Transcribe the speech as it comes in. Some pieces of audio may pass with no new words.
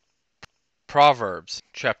Proverbs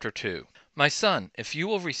chapter 2. My son, if you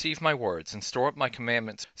will receive my words, and store up my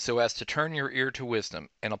commandments, so as to turn your ear to wisdom,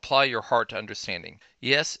 and apply your heart to understanding.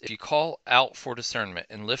 Yes, if you call out for discernment,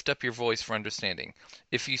 and lift up your voice for understanding.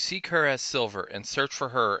 If you seek her as silver, and search for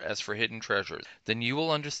her as for hidden treasures, then you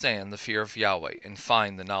will understand the fear of Yahweh, and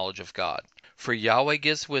find the knowledge of God. For Yahweh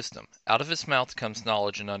gives wisdom. Out of his mouth comes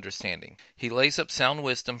knowledge and understanding. He lays up sound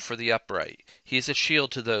wisdom for the upright. He is a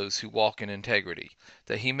shield to those who walk in integrity,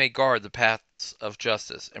 that he may guard the paths of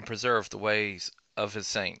justice, and preserve the ways of his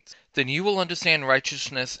saints. Then you will understand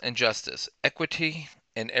righteousness and justice, equity,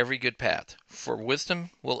 and every good path. For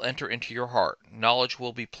wisdom will enter into your heart, knowledge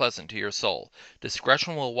will be pleasant to your soul,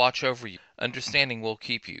 discretion will watch over you, understanding will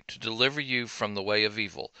keep you, to deliver you from the way of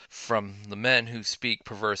evil, from the men who speak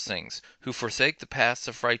perverse things, who forsake the paths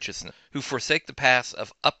of righteousness, who forsake the paths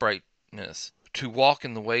of uprightness, to walk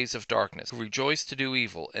in the ways of darkness, who rejoice to do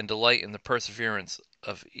evil, and delight in the perseverance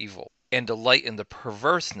of evil, and delight in the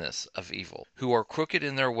perverseness of evil, who are crooked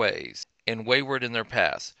in their ways, and wayward in their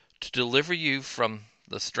paths, to deliver you from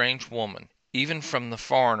the strange woman, even from the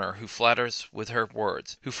foreigner who flatters with her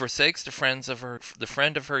words, who forsakes the friend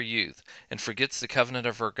of her youth, and forgets the covenant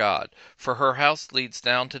of her God. For her house leads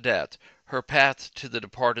down to death, her path to the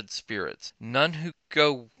departed spirits. None who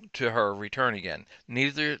go to her return again,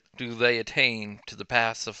 neither do they attain to the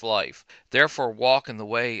paths of life. Therefore walk in the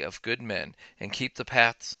way of good men, and keep the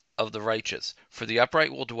paths of the righteous. For the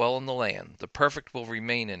upright will dwell in the land, the perfect will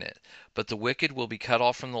remain in it, but the wicked will be cut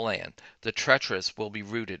off from the land, the treacherous will be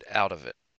rooted out of it.